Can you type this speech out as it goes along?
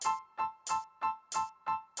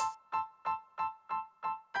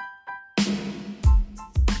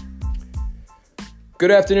Good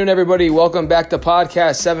afternoon, everybody. Welcome back to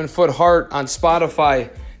podcast 7 Foot Heart on Spotify.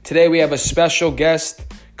 Today we have a special guest,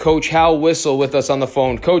 Coach Hal Whissel, with us on the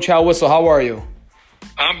phone. Coach Hal Whissel, how are you?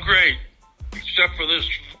 I'm great, except for this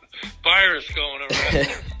virus going around.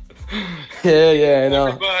 Yeah, I know.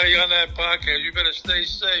 Everybody on that podcast, you better stay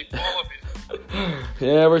safe, all of you.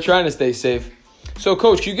 Yeah, we're trying to stay safe. So,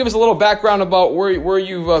 Coach, can you give us a little background about where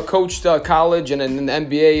you've coached college and in the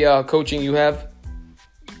NBA coaching you have?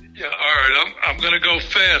 Yeah, all right. I'm going to go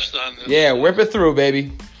fast on this. Yeah, whip it through,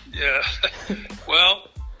 baby. Yeah. Well,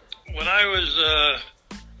 when I was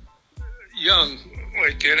young,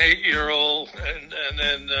 like an 8-year-old, and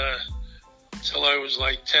then till I was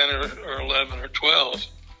like 10 or 11 or 12,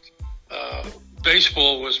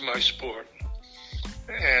 baseball was my sport.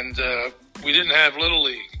 And we didn't have Little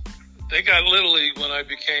League. They got Little League when I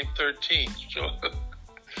became 13, so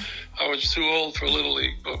I was too old for Little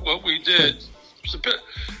League. But what we did was a bit,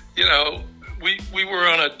 we were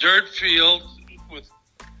on a dirt field with,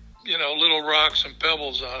 little rocks and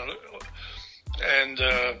pebbles on it. And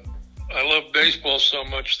I loved baseball so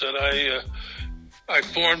much that I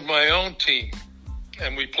formed my own team,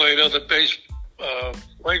 and we played other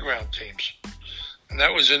playground teams. And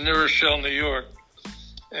that was in New Rochelle, New York.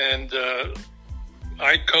 And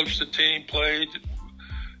I coached the team, played,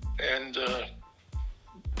 and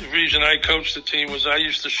the reason I coached the team was I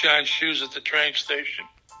used to shine shoes at the train station.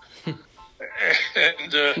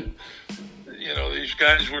 And, these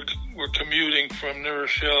guys were commuting from New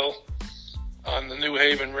Rochelle on the New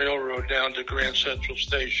Haven Railroad down to Grand Central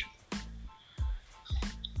Station.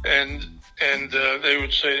 And they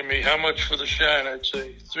would say to me, "How much for the shine?" I'd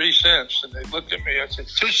say, 3 cents. And they'd look at me, I'd say,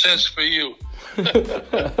 2 cents for you.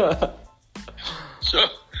 So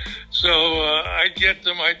I'd get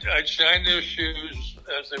them, I'd shine their shoes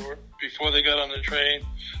as they were, before they got on the train.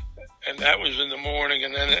 And that was in the morning.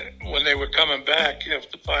 And then when they were coming back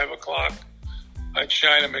after 5 o'clock, I'd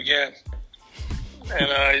shine them again.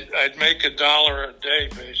 And I'd make $1 a day,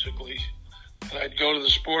 basically. And I'd go to the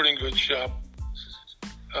sporting goods shop.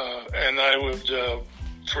 And I would,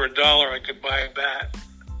 for $1, I could buy a bat.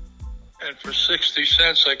 And for 60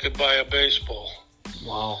 cents, I could buy a baseball.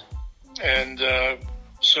 Wow. And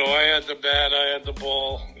so I had the bat, I had the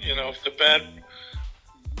ball. If the bat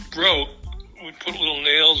broke, we'd put little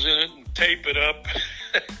nails in it and tape it up.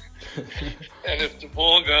 And if the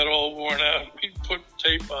ball got all worn out, we'd put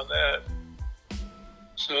tape on that.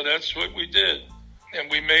 So that's what we did.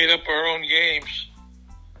 And we made up our own games,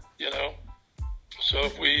 So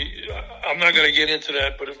if I'm not going to get into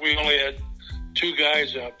that, but if we only had 2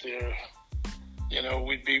 guys out there,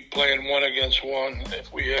 we'd be playing 1 against 1.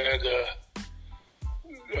 If we had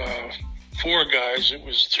 4 guys, it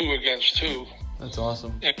was 2 against 2. That's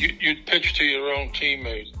awesome. And you'd pitch to your own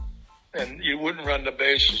teammate, and you wouldn't run the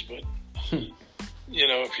bases, but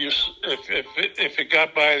if it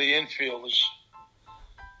got by the infielders,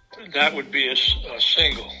 that would be a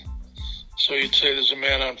single. So you'd say there's a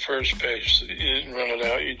man on first base. You didn't run it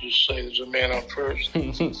out. You just say there's a man on first.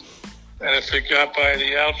 And if it got by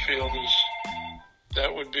the outfielders,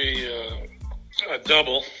 that would be a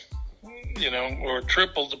double, or a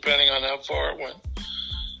triple, depending on how far it went.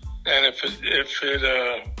 And if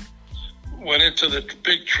it went into the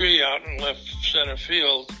big tree out in left center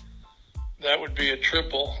field, that would be a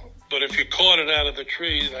triple. But if you caught it out of the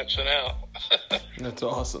tree, that's an out. That's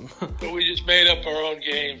awesome. So we just made up our own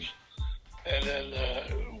games. And then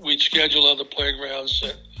we'd schedule other playgrounds,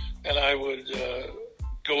 and I would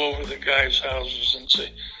go over to the guys' houses and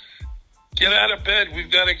say, "Get out of bed.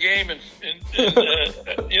 We've got a game in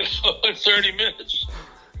 30 minutes."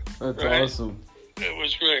 That's right? awesome. It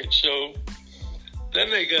was great. So then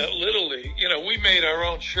they got Little League. We made our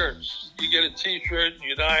own shirts. You get a T-shirt and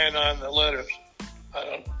you'd iron on the letters. I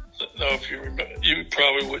don't know if you remember. You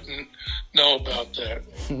probably wouldn't know about that.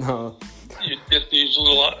 No. You'd get these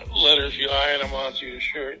little letters, you iron them onto your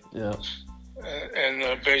shirt. Yeah. And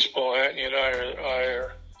a baseball hat, and you'd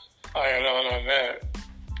iron on that.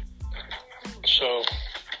 So.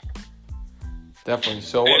 Definitely.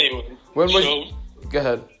 So anyway. Go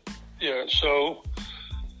ahead. Yeah, so,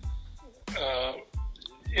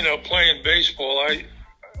 playing baseball, I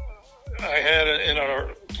had in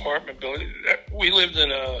our apartment building, we lived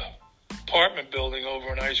in a apartment building over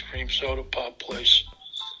an ice cream soda pop place,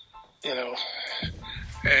 and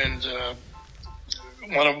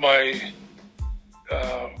one of my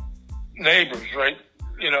neighbors, right,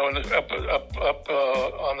 up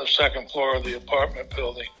on the second floor of the apartment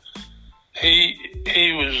building, he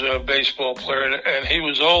was a baseball player, and he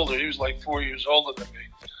was older. He was like 4 years older than me.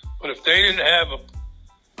 But if they didn't have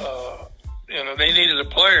they needed a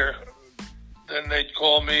player, then they'd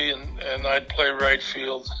call me, and I'd play right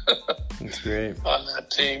field. That's great. On that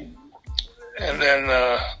team. And then,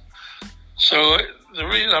 so the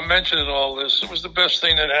reason I'm mentioning all this, it was the best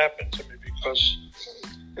thing that happened to me, because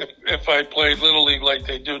if I played Little League like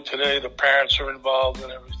they do today, the parents are involved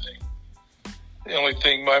and everything. The only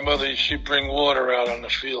thing, my mother, she'd bring water out on the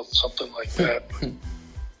field, something like that.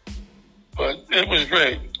 But it was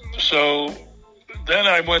great. So then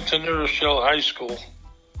I went to New Rochelle High School,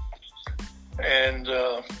 and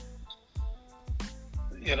the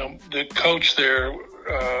coach there,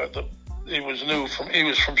 he was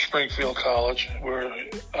from Springfield College, where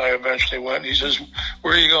I eventually went. He says,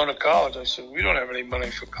 "Where are you going to college?" I said, "We don't have any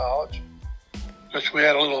money for college," because we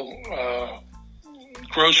had a little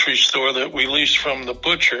grocery store that we leased from the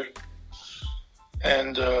butcher,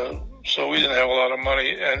 and so we didn't have a lot of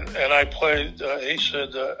money. And I played. He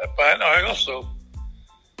said, but I also.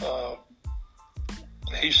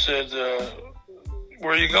 He said,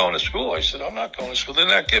 "Where are you going to school?" I said, "I'm not going to school. They're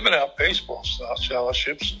not giving out baseball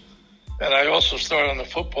scholarships." And I also started on the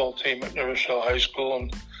football team at New Rochelle High School,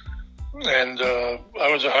 and I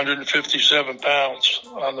was 157 pounds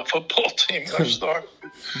on the football team when I started.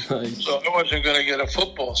 Nice. So I wasn't going to get a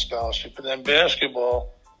football scholarship. And then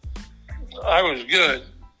basketball, I was good,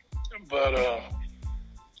 but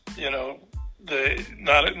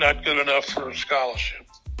not good enough for a scholarship.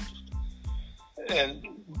 And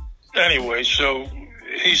anyway, so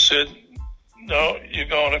he said, "No, you're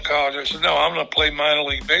going to college." I said, "No, I'm going to play minor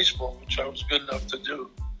league baseball," which I was good enough to do.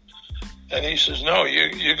 And he says, "No,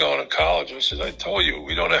 you're going to college." I said, "I told you,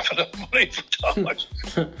 we don't have enough money for college."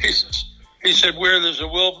 He said, "Where there's a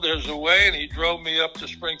will, there's a way." And he drove me up to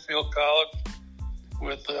Springfield College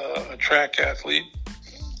with a track athlete.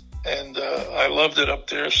 And I loved it up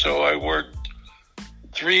there. So I worked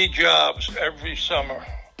 3 jobs every summer.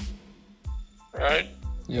 Right?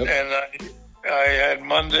 Yep. And I had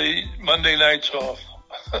Monday nights off.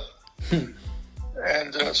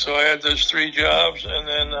 And so I had those 3 jobs. And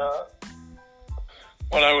then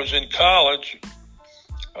when I was in college,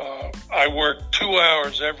 I worked 2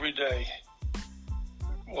 hours every day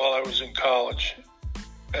while I was in college.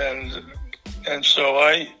 And so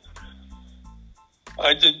I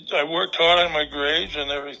worked hard on my grades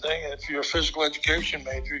and everything. And if you're a physical education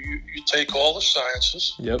major, you take all the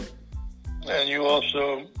sciences. Yep. And you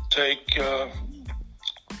also take the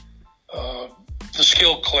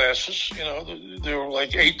skill classes. There were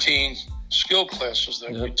like 18 skill classes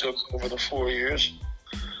that we took over the 4 years.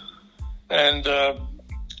 And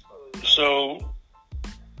so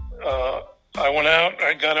I went out.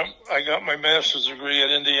 I got my master's degree at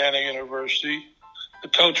Indiana University. The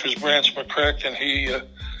coach was Brance McCrack, and he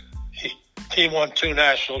won 2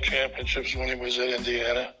 national championships when he was at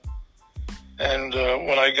Indiana. And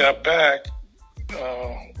when I got back,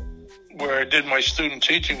 where I did my student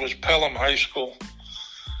teaching was Pelham High School.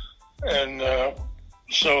 And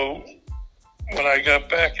so when I got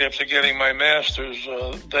back after getting my master's,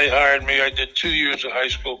 they hired me. I did 2 years of high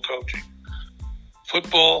school coaching.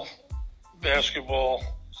 Football, basketball,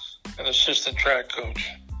 and assistant track coach.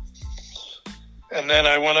 And then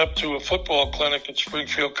I went up to a football clinic at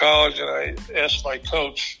Springfield College, and I asked my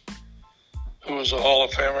coach, who was a Hall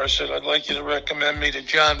of Famer, I said, "I'd like you to recommend me to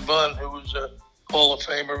John Bunn, who was a Hall of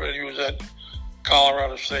Famer, and he was at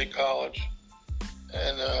Colorado State College."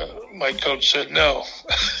 And my coach said, "No."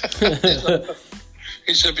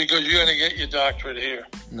 He said, "Because you're going to get your doctorate here.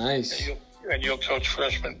 Nice. And you'll coach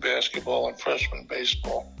freshman basketball and freshman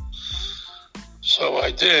baseball." So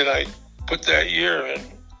I did. I put that year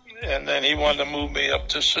in. And then he wanted to move me up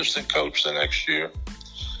to assistant coach the next year.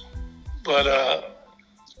 But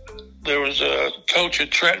there was a coach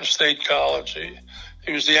at Trenton State College.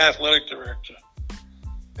 He was the athletic director.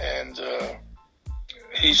 And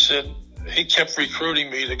he said he kept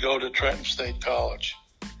recruiting me to go to Trenton State College.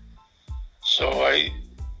 So I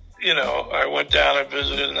went down and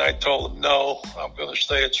visited, and I told him, "No, I'm going to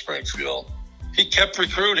stay at Springfield." He kept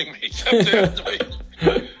recruiting me. He kept after me.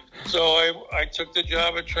 So I took the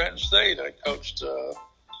job at Trenton State. I coached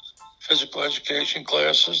physical education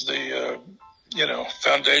classes, the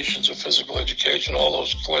foundations of physical education, all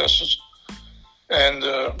those classes. And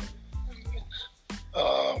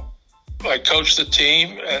I coached the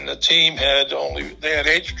team, and the team had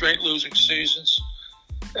 8 straight losing seasons.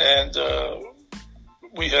 And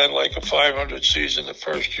we had like a 500 season the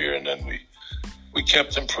first year, and then we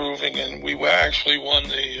kept improving, and we actually won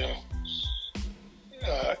the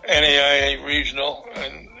NAIA regional,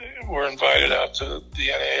 and were invited out to the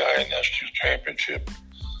NAIA National Championship.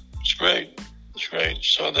 It's great.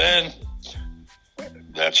 So then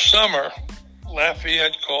that summer,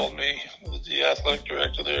 Lafayette called me, the athletic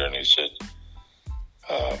director there, and he said,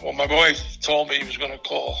 Well, my wife told me he was going to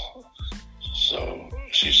call. So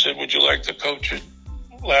she said, "Would you like to coach at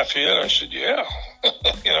Lafayette?" I said, "Yeah."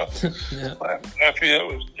 Yeah. Lafayette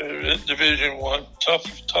was Division I,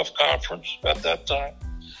 tough conference at that time,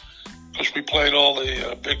 because we played all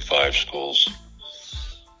the Big Five schools,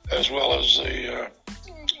 as well as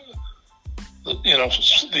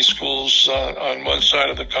these schools on one side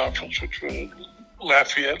of the conference, which were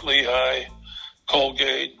Lafayette, Lehigh,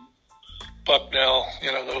 Colgate, Bucknell,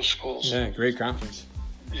 those schools. Yeah, great conference.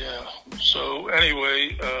 Yeah. So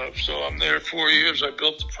anyway, so I'm there 4 years. I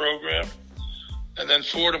built the program, and then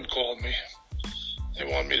Fordham called me. They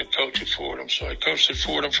wanted me to coach at Fordham, so I coached at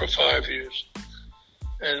Fordham for 5 years.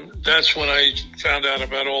 And that's when I found out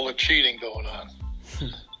about all the cheating going on.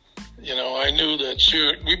 I knew that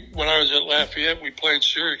when I was at Lafayette, we played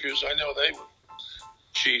Syracuse. I know they were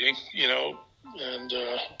cheating, and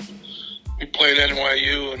we played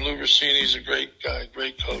NYU, and Lou Rossini's a great guy,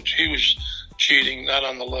 great coach. He was cheating, not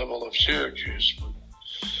on the level of Syracuse.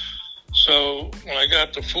 So when I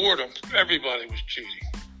got to Fordham, everybody was cheating.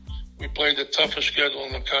 We played the toughest schedule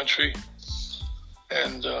in the country,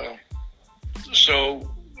 and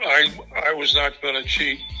so I was not going to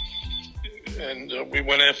cheat. And we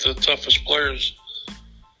went after the toughest players,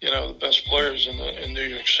 the best players in New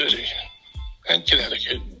York City and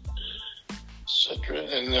Connecticut, etc.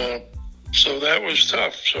 And so that was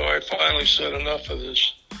tough. So I finally said, enough of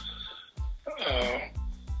this.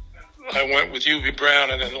 I went with UB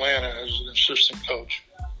Brown in Atlanta as an assistant coach.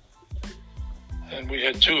 And we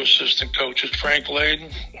had two assistant coaches, Frank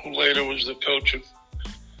Layden, who later was the coach of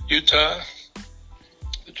Utah,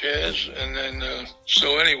 the Jazz. And then,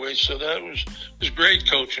 so that was great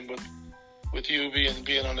coaching with UB and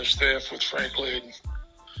being on the staff with Frank Layden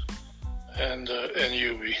and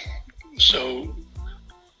UB. So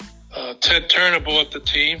Ted Turner bought the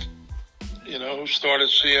team, who started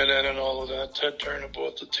CNN and all of that. Ted Turner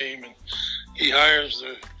bought the team, and he hires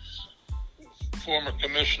the former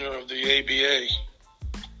commissioner of the ABA,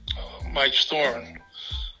 Mike Storin.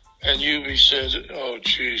 And UB says, "Oh,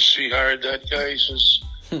 geez, he hired that guy." He says,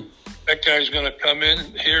 "That guy's going to come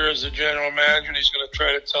in here as the general manager, and he's going to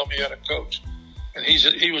try to tell me how to coach." And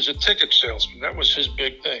he was a ticket salesman. That was his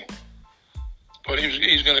big thing. But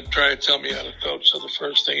he's going to try to tell me how to coach. So the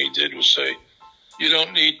first thing he did was say, "You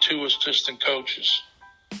don't need two assistant coaches."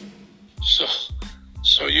 So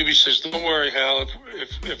UB says, "Don't worry, Hal.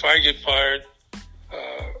 If I get fired,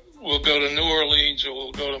 we'll go to New Orleans or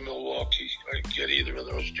we'll go to Milwaukee. I can get either of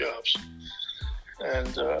those jobs."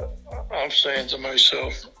 And I'm saying to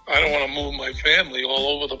myself, I don't want to move my family all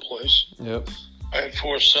over the place. Yep. I had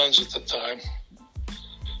 4 sons at the time,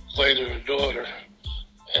 later a daughter.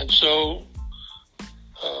 And so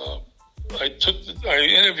I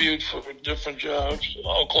interviewed for different jobs,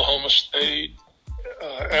 Oklahoma State,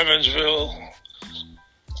 Evansville,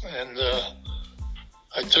 and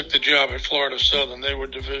I took the job at Florida Southern. They were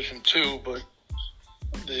Division II, but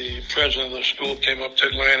the president of the school came up to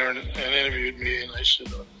Atlanta and interviewed me, and I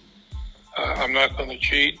said, "I'm not going to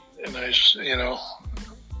cheat." And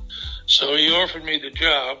so he offered me the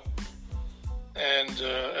job, and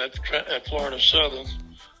at Florida Southern,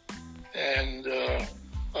 and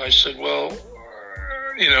I said, "Well,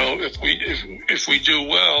 if we do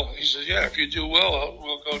well," he said, "Yeah, if you do well,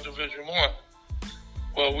 we'll go Division I."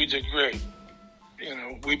 Well, we did great.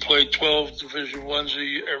 We played 12 Division I's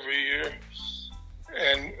every year,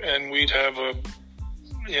 and we'd have a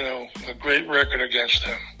great record against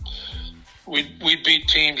them. We beat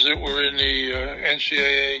teams that were in the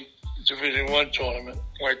NCAA Division I tournament,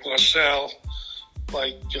 like LaSalle,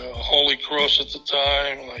 like Holy Cross at the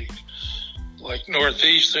time, like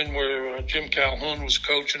Northeastern, where Jim Calhoun was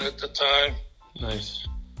coaching at the time. Nice.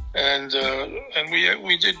 And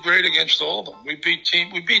we did great against all of them. We beat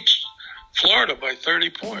Florida by 30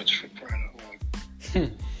 points, for crying out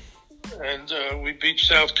loud. And we beat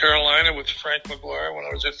South Carolina with Frank McGuire. When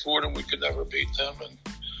I was at Fordham, we could never beat them. And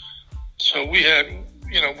so we had,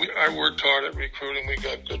 I worked hard at recruiting. We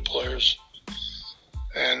got good players.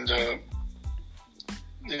 And,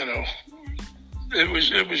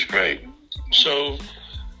 it was great. So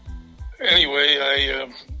anyway, I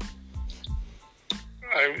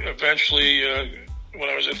eventually, when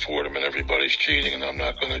I was at Fordham and everybody's cheating and I'm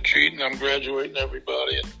not going to cheat and I'm graduating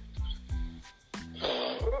everybody, and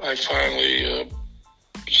I finally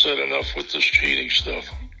said enough with this cheating stuff,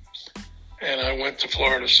 and I went to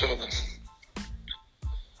Florida Southern,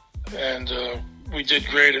 and we did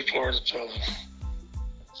great at Florida Southern.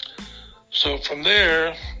 So from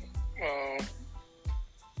there,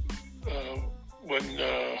 when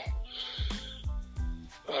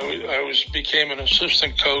I became an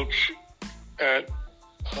assistant coach at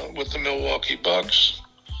with the Milwaukee Bucks.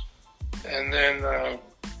 And then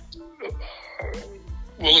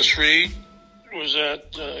Willis Reed was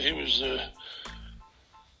he was the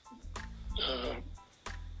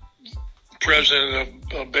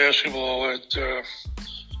president of basketball at the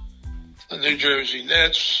New Jersey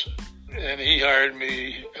Nets, and he hired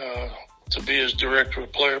me to be his director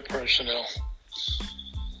of player personnel.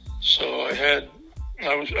 So I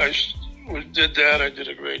did that. I did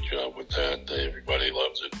a great job with that. Everybody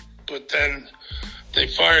loves it. But then they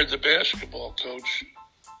fired the basketball coach,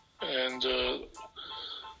 and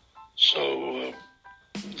so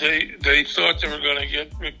they thought they were going to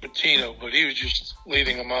get Rick Pitino, but he was just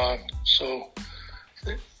leading them on. So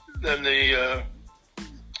then the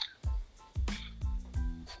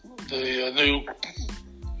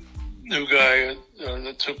new guy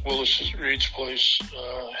that took Willis Reed's place,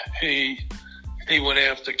 he went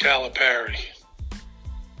after Calipari.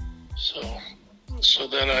 So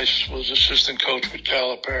then I was assistant coach with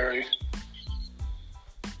Calipari.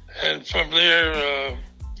 And from there,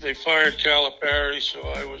 they fired Calipari, so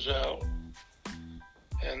I was out.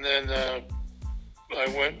 And then I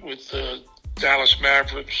went with the Dallas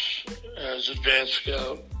Mavericks as advanced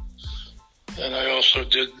scout. And I also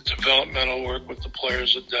did developmental work with the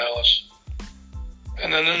players at Dallas.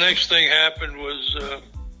 And then the next thing happened was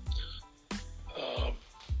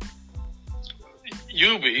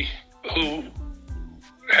Hubie, who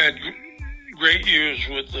had great years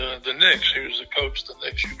with the Knicks. He was the coach of the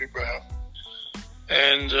Knicks, Hubie Brown.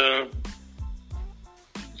 And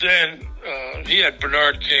then he had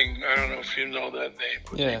Bernard King. I don't know if you know that name.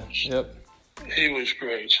 Yeah, He was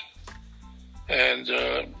great. And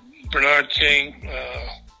Bernard King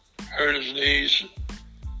hurt his knees,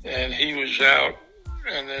 and he was out.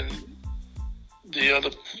 And then the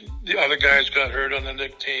other guys got hurt on the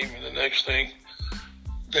Knicks team, and the next thing,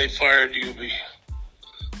 they fired Hubie.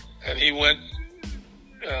 And he went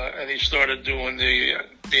and he started doing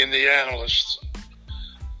being the analyst,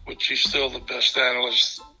 which he's still the best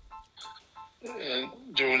analyst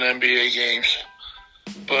doing NBA games.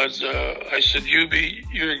 But I said, Hubie,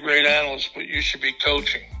 you're a great analyst, but you should be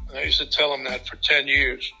coaching. And I used to tell him that for 10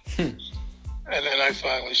 years. And then I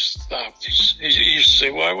finally stopped. He used to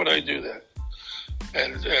say, why would I do that?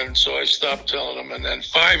 And so I stopped telling him. And then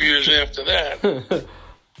 5 years after that,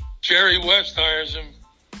 Jerry West hires him.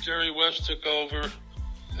 Jerry West took over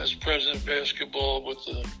as president of basketball with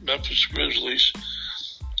the Memphis Grizzlies.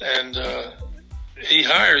 And he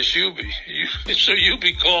hires Hubie. So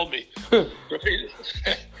Hubie called me. And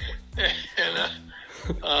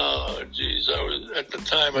oh, geez, I was at the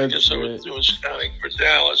time. I guess I was doing scouting for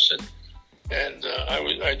Dallas, and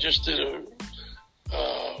I just did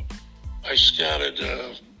I scouted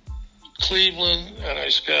Cleveland, and I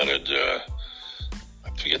scouted I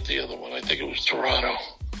forget the other one. I think it was Toronto,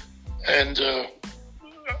 and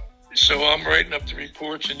so I'm writing up the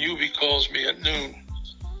reports, and Hubie calls me at noon.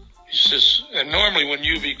 He says, and normally when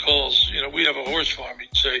Hubie calls, we have a horse farm.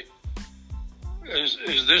 He'd say,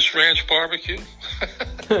 Is this ranch barbecue?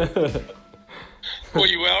 Were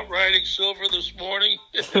you out riding Silver this morning?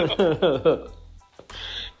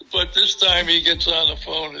 But this time he gets on the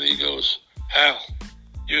phone and he goes, Hal,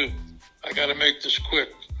 I got to make this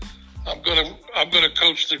quick. I'm gonna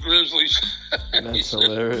coach the Grizzlies. That's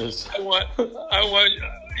hilarious. I want.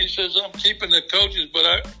 He says, I'm keeping the coaches,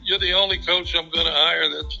 but you're the only coach I'm going to hire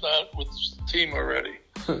that's not with the team already.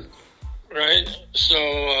 Right? So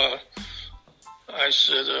I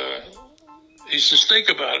said, he says, think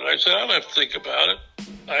about it. I said, I don't have to think about it.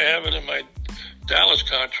 I have it in my Dallas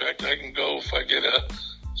contract. I can go if I get a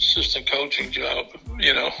assistant coaching job,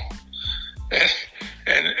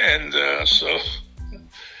 And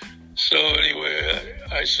so anyway,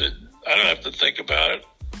 I said, I don't have to think about it.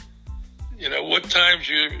 What time's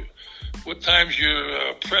your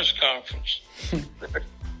press conference?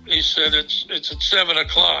 He said, it's at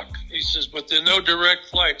 7:00. He says, but there are no direct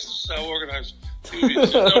flights. This is how organized.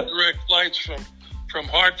 There's no direct flights from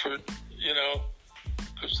Hartford,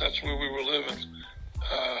 because that's where we were living.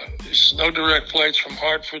 There's no direct flights from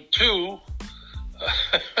Hartford to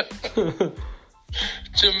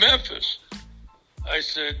Memphis. I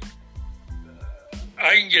said,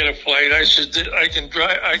 I can get a flight. I said, I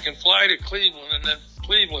can fly to Cleveland and then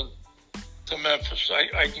Cleveland to Memphis.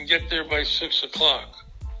 I can get there by 6:00,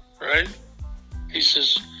 right? He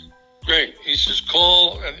says, great. He says,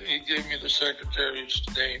 call, and he gave me the secretary's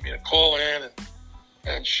name. Call Ann,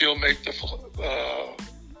 and she'll make get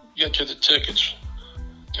you the tickets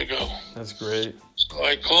to go. That's great. So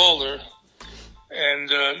I called her, and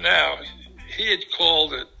now he had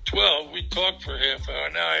called at 12. We talked for a half hour.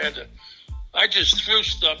 Now I had to I just threw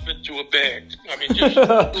stuff into a bag. I mean, just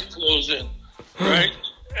put clothes in, right?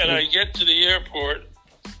 And I get to the airport,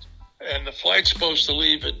 and the flight's supposed to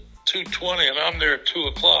leave at 2:20, and I'm there at 2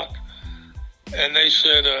 o'clock. And they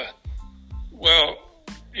said, well,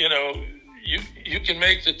 you know, you can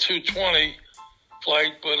make the 2:20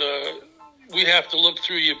 flight, but we have to look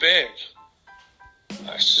through your bag.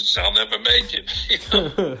 I said, I'll never make it. You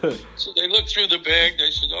know? So they looked through the bag.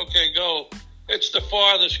 They said, okay, go. It's the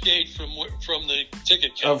farthest gate from the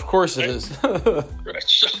ticket counter. Of course it is. Right.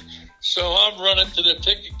 So I'm running to the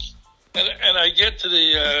ticket, and I get to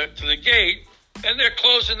the gate, and they're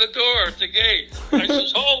closing the door at the gate. I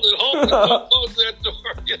says, hold it, don't close that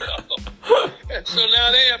door, you know. And so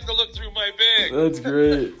now they have to look through my bag. That's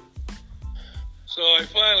great. So I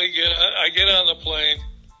finally get on the plane,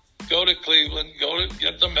 go to Cleveland,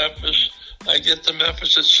 get to Memphis. I get to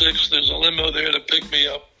Memphis at 6. There's a limo there to pick me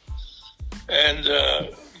up. And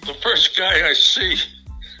the first guy I see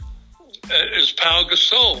is Pau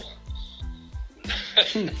Gasol.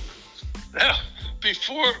 Now,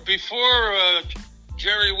 before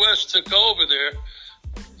Jerry West took over there,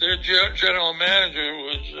 their general manager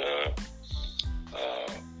was,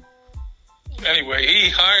 anyway, he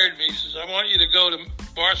hired me. He says, I want you to go to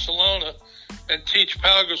Barcelona and teach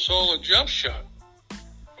Pau Gasol a jump shot.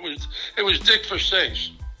 It was Dick Versace.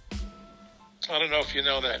 I don't know if you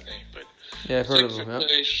know that name, but yeah, I've heard Dick of him.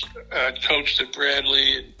 Versace coached at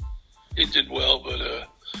Bradley, and he did well, but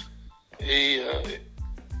he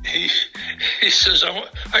says,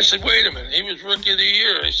 I said, wait a minute, he was Rookie of the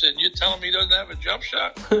Year. I said, you're telling me he doesn't have a jump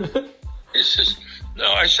shot? He says,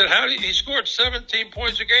 no. I said, he scored 17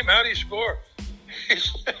 points a game. How did he score?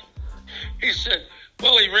 He said,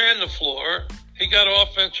 well, he ran the floor. He got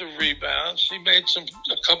offensive rebounds. He made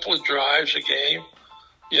a couple of drives a game,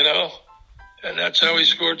 you know, and that's how he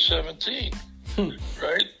scored 17,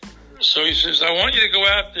 right? So he says, I want you to go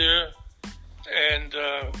out there, and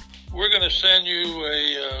we're going to send you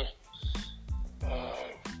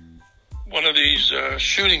one of these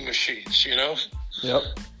shooting machines, you know. Yep.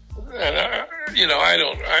 And you know, I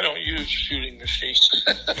don't use shooting machines.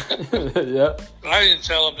 Yeah. I didn't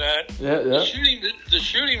tell him that. Yeah. The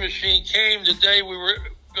shooting machine came the day we were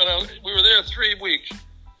there 3 weeks,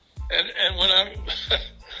 and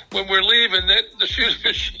when we're leaving, the shooting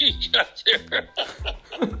machine got there.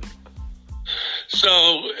 So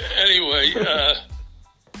anyway,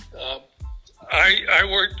 I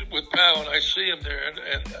worked with Pau, and I see him there,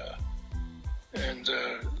 and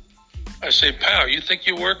I say, Pau, you think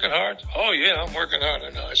you're working hard? Oh, yeah, I'm working hard.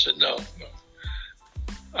 I said, no.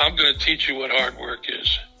 I'm going to teach you what hard work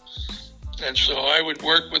is. And so I would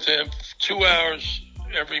work with him 2 hours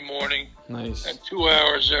every morning. Nice. And 2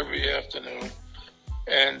 hours every afternoon.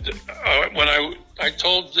 And when I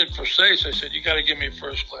told Dick Versace, I said, you got to give me a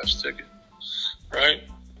first-class ticket, right?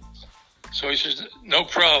 So he says, no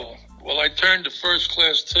problem. Well, I turned the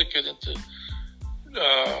first-class ticket into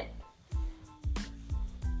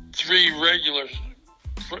 3 regular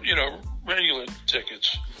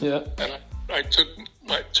tickets. Yeah. And I took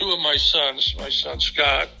 2 of my sons, my son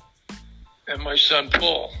Scott and my son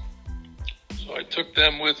Paul. So I took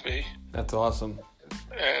them with me. That's awesome.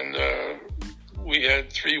 And we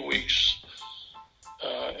had 3 weeks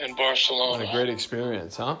in Barcelona. What a great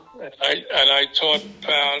experience, huh? And I taught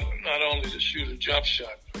Pau not only to shoot a jump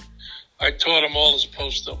shot, but I taught him all his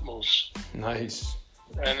post-up moves. Nice.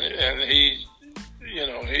 And he, you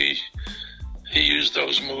know, he used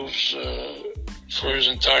those moves for his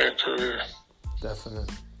entire career.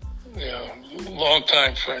 Definitely. Yeah,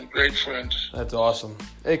 long-time friend, great friend. That's awesome.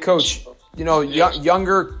 Hey, Coach, you know, Yes.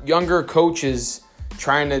 younger coaches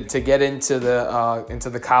trying to get into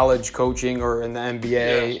the college coaching or in the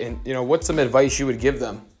NBA, Yes. and you know, what's some advice you would give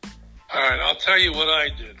them? All right, I'll tell you what I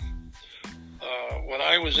did. When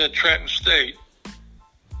I was at Trenton State,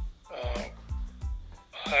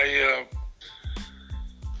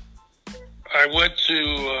 I went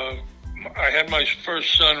to, I had my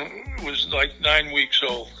first son, was like 9 weeks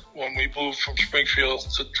old when we moved from Springfield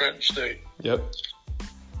to Trenton State. Yep.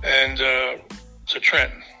 And to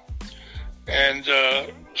Trenton. And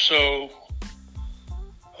so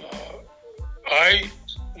I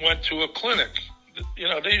went to a clinic. You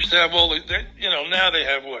know, they used to have now they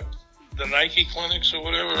have what? The Nike clinics or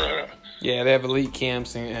whatever? Yeah, they have elite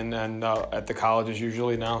camps and at the colleges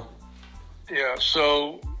usually now. Yeah,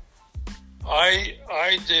 so I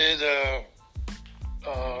did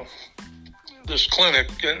this clinic,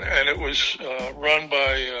 and it was run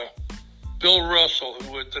by Bill Russell,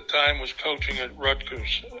 who at the time was coaching at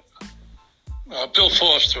Rutgers. Bill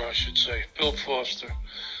Foster, I should say. Bill Foster.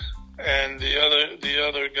 And the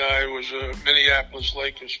other guy was a Minneapolis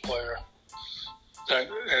Lakers player.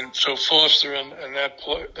 And so Foster and that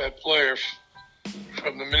player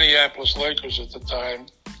from the Minneapolis Lakers at the time,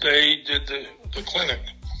 they did the clinic.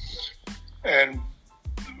 And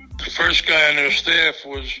the first guy on their staff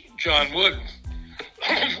was John Wooden.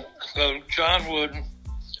 So John Wooden,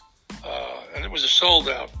 and it was a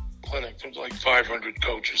sold-out clinic. There was like 500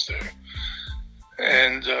 coaches there.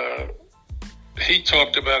 And he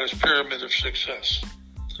talked about his pyramid of success.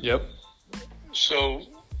 Yep. So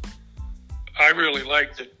I really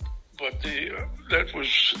liked it. But that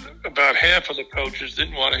was about half of the coaches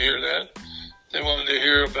didn't want to hear that. They wanted to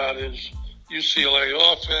hear about his UCLA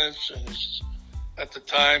offense and at the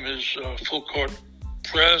time his full court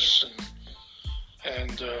press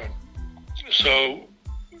and so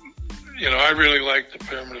I really liked the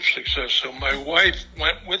pyramid of success. So my wife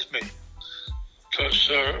went with me because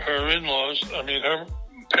her in-laws, her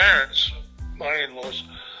parents, my in-laws,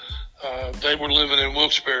 they were living in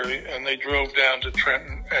Wilkes-Barre, and they drove down to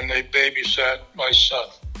Trenton, and they babysat my son.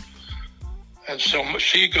 And so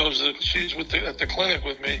she's at the clinic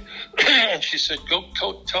with me, and she said, "Go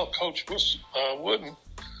tell Coach Wooden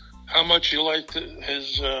how much you liked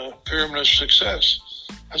his pyramid of success."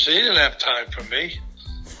 I said, "He didn't have time for me,"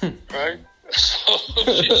 right? So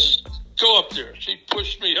she said, "Go up there." She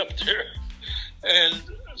pushed me up there, and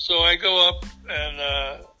so I go up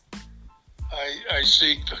and. I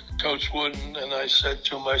see Coach Wooden, and I said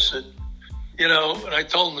to him, and I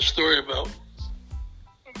told him the story about,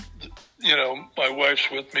 my wife's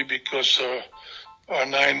with me because our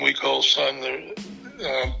 9-week-old son,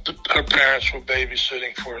 her parents were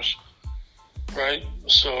babysitting for us, right?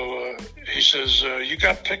 So he says, "You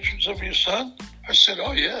got pictures of your son?" I said,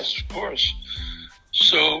 "Oh, yes, of course."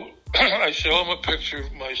 So I show him a picture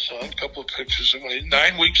of my son, a couple of pictures of when he's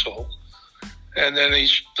 9 weeks old. And then he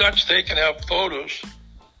starts taking out photos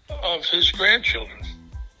of his grandchildren.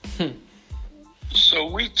 So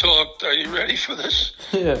we talked, are you ready for this?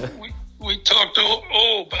 Yeah. We talked,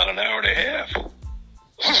 about an hour and a half.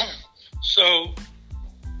 So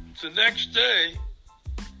the next day,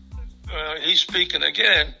 he's speaking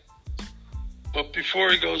again. But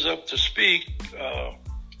before he goes up to speak,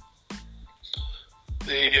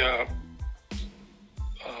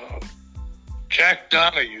 Jack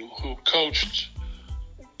Donahue, who coached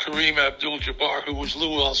Kareem Abdul-Jabbar, who was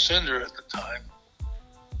Lou Alcindor at the time,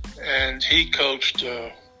 and he coached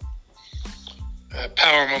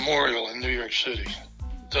Power Memorial in New York City.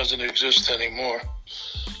 Doesn't exist anymore.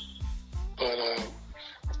 But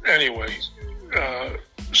anyway,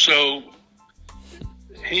 so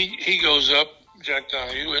he goes up, Jack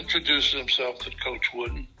Donahue, introduces himself to Coach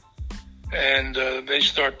Wooden, and they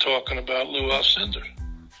start talking about Lou Alcindor,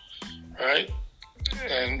 right?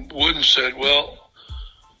 And Wooden said, "Well,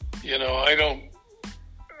 I don't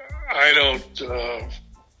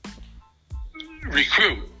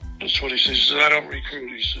recruit." That's what he says. He says, "I don't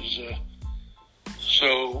recruit." He says,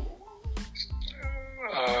 so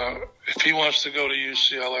if he wants to go to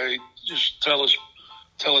UCLA, just tell his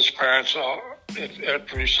parents,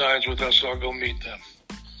 after he signs with us, I'll go meet them.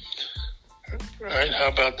 Right? How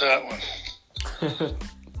about that one?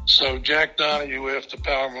 So Jack Donahue, after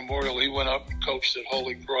Power Memorial, he went up and coached at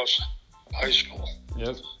Holy Cross High School.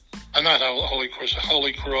 Yep. Not Holy Cross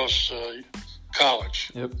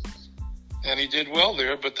College. Yep. And he did well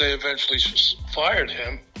there, but they eventually fired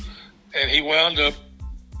him, and he wound up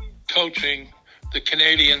coaching the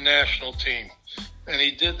Canadian national team. And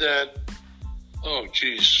he did that,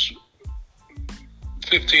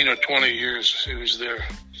 15 or 20 years he was there.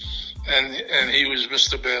 And he was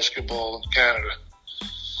Mr. Basketball in Canada.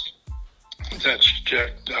 That's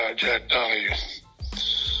Jack Donahue.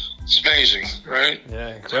 It's amazing, right?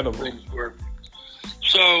 Yeah, incredible.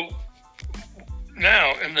 So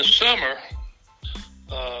now in the summer,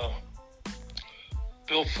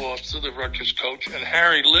 Bill Foster, the Rutgers coach, and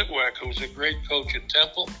Harry Litwack, who was a great coach at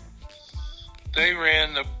Temple, they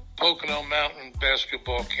ran the Pocono Mountain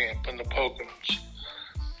basketball camp in the Poconos.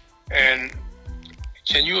 And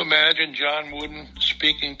can you imagine John Wooden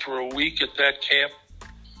speaking for a week at that camp?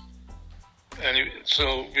 And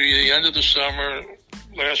so the end of the summer,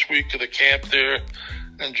 last week of the camp there,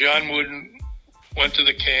 and John Wooden went to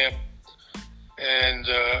the camp. And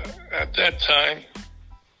at that time,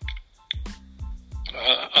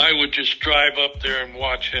 I would just drive up there and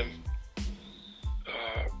watch him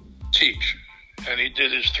teach. And he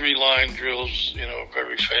did his 3-line drills,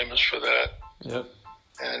 very famous for that. Yep.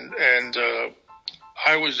 And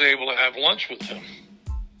I was able to have lunch with him.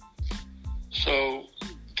 So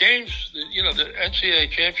games, the NCAA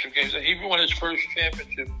championship games, he won his first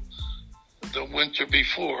championship the winter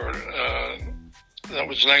before. That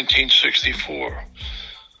was 1964.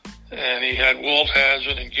 and he had Walt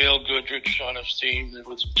Hazzard and Gail Goodrich on his team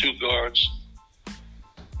with 2 guards.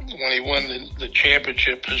 When he won the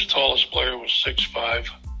championship, his tallest player was 6'5".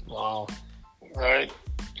 Wow. Right?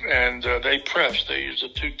 And they pressed. They used a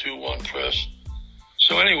 2-2-1 press.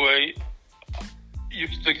 So anyway,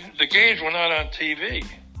 the games were not on TV,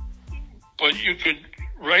 but you could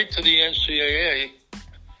write to the NCAA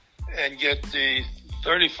and get the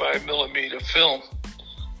 35-millimeter film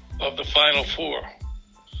of the Final Four.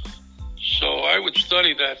 So I would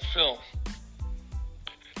study that film.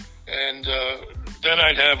 And then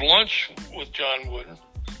I'd have lunch with John Wooden,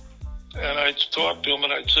 and I'd talk to him,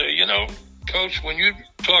 and I'd say, you know, Coach, when you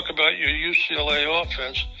talk about your UCLA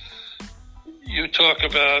offense, you talk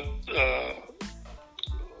about the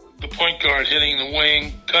point guard hitting the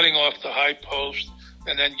wing, cutting off the high post,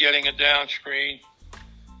 and then getting a down screen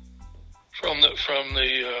from the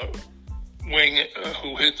wing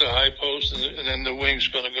who hit the high post, and then the wing's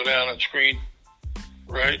going to go down and screen,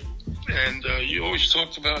 right? And you always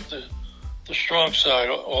talked about the strong side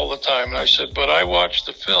all the time. And I said, but I watched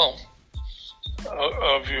the film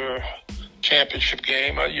of your championship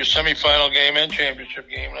game, your semifinal game and championship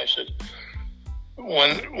game. And I said,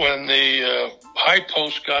 when the high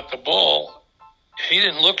post got the ball, he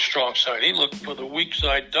didn't look strong side. He looked for the weak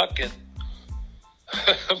side ducking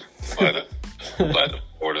by the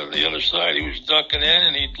court on the other side. He was ducking in,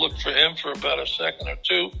 and he'd look for him for about a second or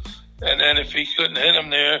two. And then if he couldn't hit him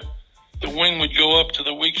there, the wing would go up to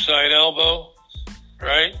the weak side elbow,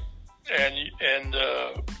 right? And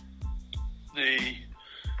the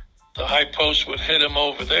high post would hit him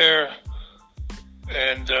over there,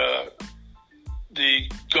 and the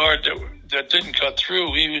guard that didn't cut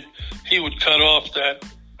through, he would cut off that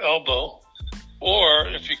elbow. Or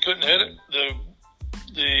if he couldn't hit it,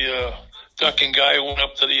 the ducking guy who went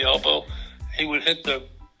up to the elbow, he would hit the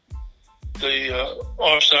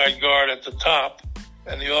offside guard at the top.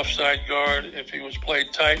 And the offside guard, if he was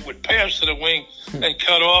played tight, would pass to the wing and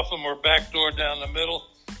cut off him or backdoor down the middle.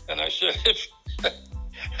 And I said,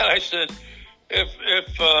 if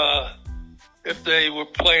they were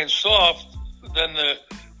playing soft, then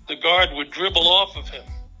the guard would dribble off of him,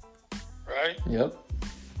 right? Yep.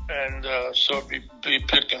 And so it'd be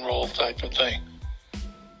pick and roll type of thing.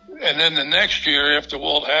 And then the next year, after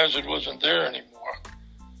Walt Hazzard wasn't there anymore,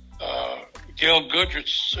 Gail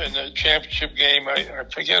Goodrich in the championship game, I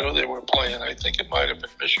forget who they were playing. I think it might have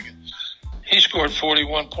been Michigan. He scored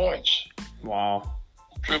 41 points. Wow.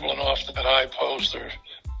 Dribbling off that high post or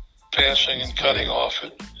passing and cutting off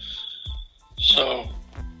it. So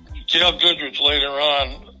Gail Goodrich later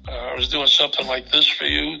on, I was doing something like this for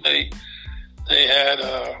you. They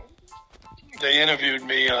interviewed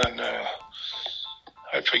me on,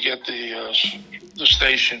 I forget the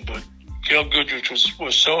station, but Gail Goodrich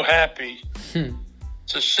was so happy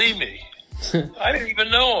to see me. I didn't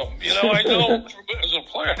even know him. You know, I know him as a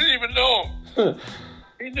player. I didn't even know him.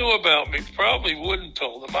 He knew about me. Probably wouldn't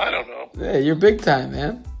told him. I don't know. Yeah, you're big time,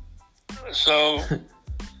 man. So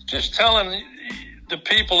just telling the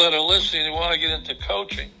people that are listening who want to get into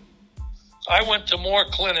coaching, I went to more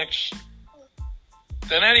clinics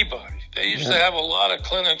than anybody. They used to have a lot of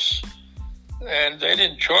clinics, and they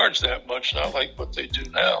didn't charge that much, not like what they do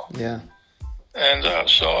now. Yeah. And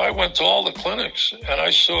so I went to all the clinics, and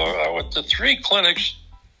I went to 3 clinics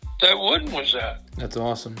that Wooden was at. That's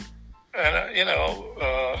awesome. And,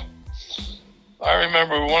 I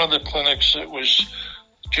remember one of the clinics, it was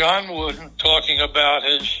John Wooden talking about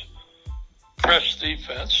his press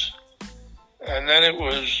defense. And then it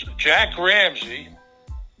was Jack Ramsey,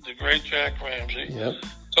 the great Jack Ramsey,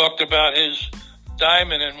 talked about his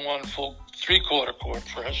diamond and 1 full 3/4 court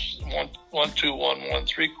press, 1-2-1-1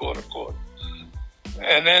 3/4 court.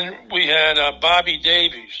 And then we had Bobby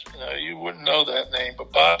Davies. You wouldn't know that name,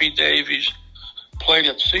 but Bobby Davies played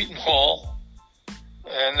at Seton Hall,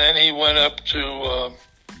 and then he went up to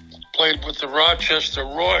played with the Rochester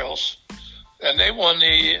Royals, and they won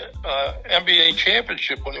the NBA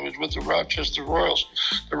championship when he was with the Rochester Royals.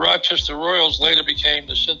 The Rochester Royals later became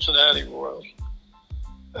the Cincinnati Royals,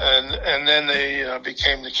 and then they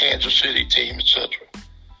became the Kansas City team, etc.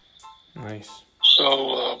 Nice.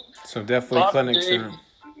 So definitely clinics.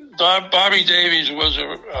 Bobby Davies was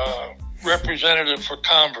a representative for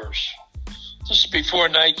Converse. This is before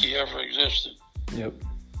Nike ever existed. Yep.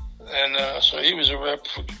 And so he was a rep,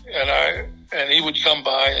 and he would come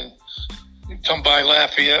by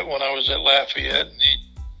Lafayette when I was at Lafayette, and he'd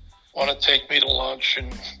want to take me to lunch,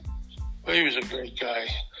 and he was a great guy.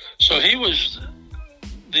 So he was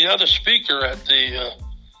the other speaker at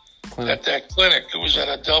that clinic. It was at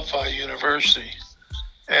Adelphi University.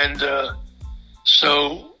 And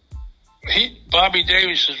so Bobby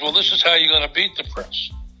Davies says, well, this is how you're going to beat the press.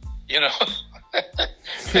 You know,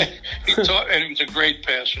 and he was a great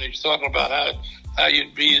passer. And he was talking about how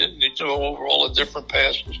you'd beat it, and he'd go over all the different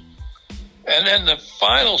passes. And then the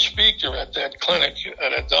final speaker at that clinic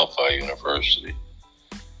at Adelphi University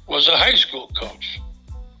was a high school coach.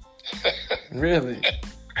 Really?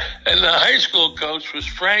 And the high school coach was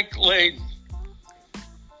Frank Layden.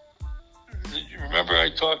 Did you remember I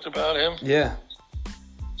talked about him? Yeah.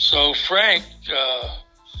 So Frank,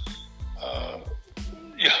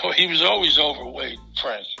 he was always overweight,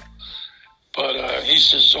 Frank. But he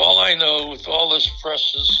says, all I know with all this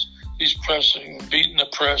presses, he's pressing, beating the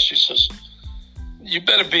press, he says, you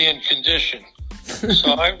better be in condition.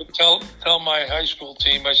 So I would tell my high school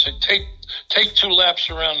team, I said, take 2 laps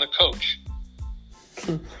around the coach.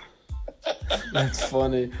 That's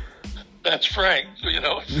funny. That's Frank, you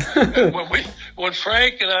know. when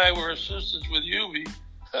Frank and I were assistants with UV,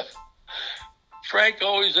 Frank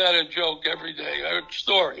always had a joke every day, a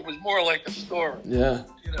story. It was more like a story. Yeah.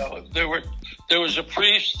 You know, there was a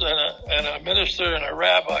priest and a minister and a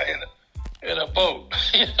rabbi in a boat.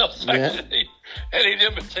 You know, Yeah. and he'd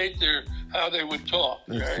imitate how they would talk.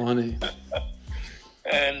 That's right? funny.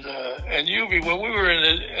 And UV, when we were in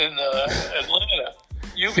Atlanta,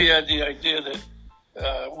 UV had the idea that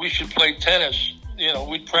we should play tennis. You know,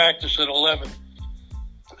 we'd practice at 11.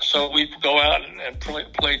 So we'd go out and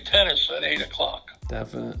play tennis at 8 o'clock.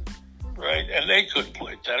 Definite. Right? And they couldn't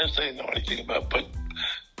play tennis. They didn't know anything about it. But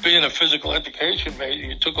being a physical education major,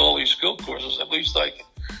 you took all these skill courses. At least I could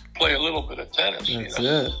play a little bit of tennis. That's you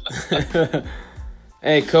know? it.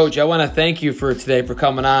 Hey, Coach, I want to thank you for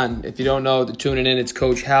coming on. If you don't know, tuning in, it's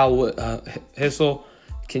Coach Hal Hissel.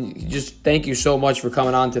 Can you just thank you so much for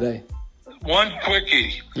coming on today? One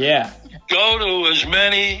quickie. Yeah. Go to as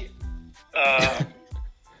many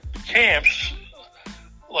camps.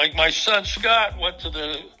 Like my son Scott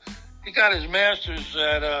he got his master's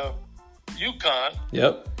at UConn.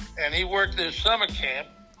 Yep. And he worked their summer camp.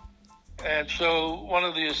 And so one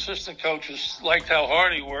of the assistant coaches liked how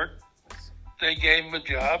hard he worked. They gave him a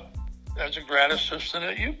job as a grad assistant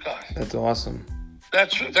at UConn. That's awesome.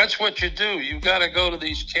 That's what you do. You got to go to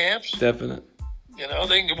these camps. Definite. You know,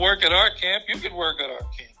 they can work at our camp. You can work at our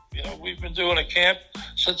camp. You know, we've been doing a camp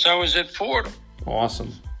since I was at Fordham.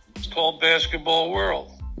 Awesome. It's called Basketball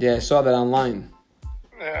World. Yeah, I saw that online.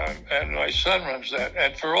 And my son runs that.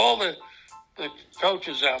 And for all the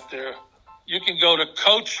coaches out there, you can go to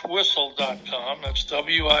coachwhistle.com. That's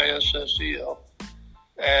WISSEL.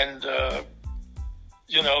 And,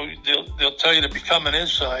 you know, they'll tell you to become an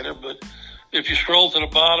insider. But if you scroll to the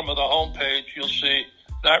bottom of the homepage, you'll see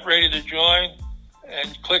not ready to join.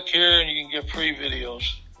 And click here and you can get free videos.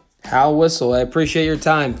 Hal Whistle, I appreciate your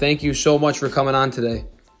time. Thank you so much for coming on today.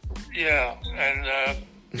 Yeah.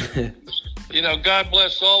 And, you know, God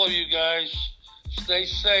bless all of you guys. Stay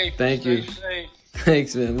safe. Thank you. Stay safe.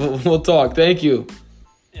 Thanks, man. We'll talk. Thank you.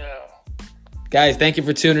 Yeah. Guys, thank you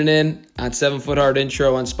for tuning in on 7 Foot Hard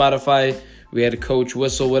Intro on Spotify. We had a Coach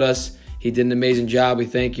Whistle with us. He did an amazing job. We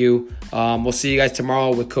thank you. We'll see you guys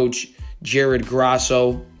tomorrow with Coach Jared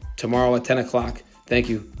Grasso tomorrow at 10 o'clock. Thank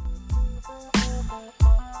you.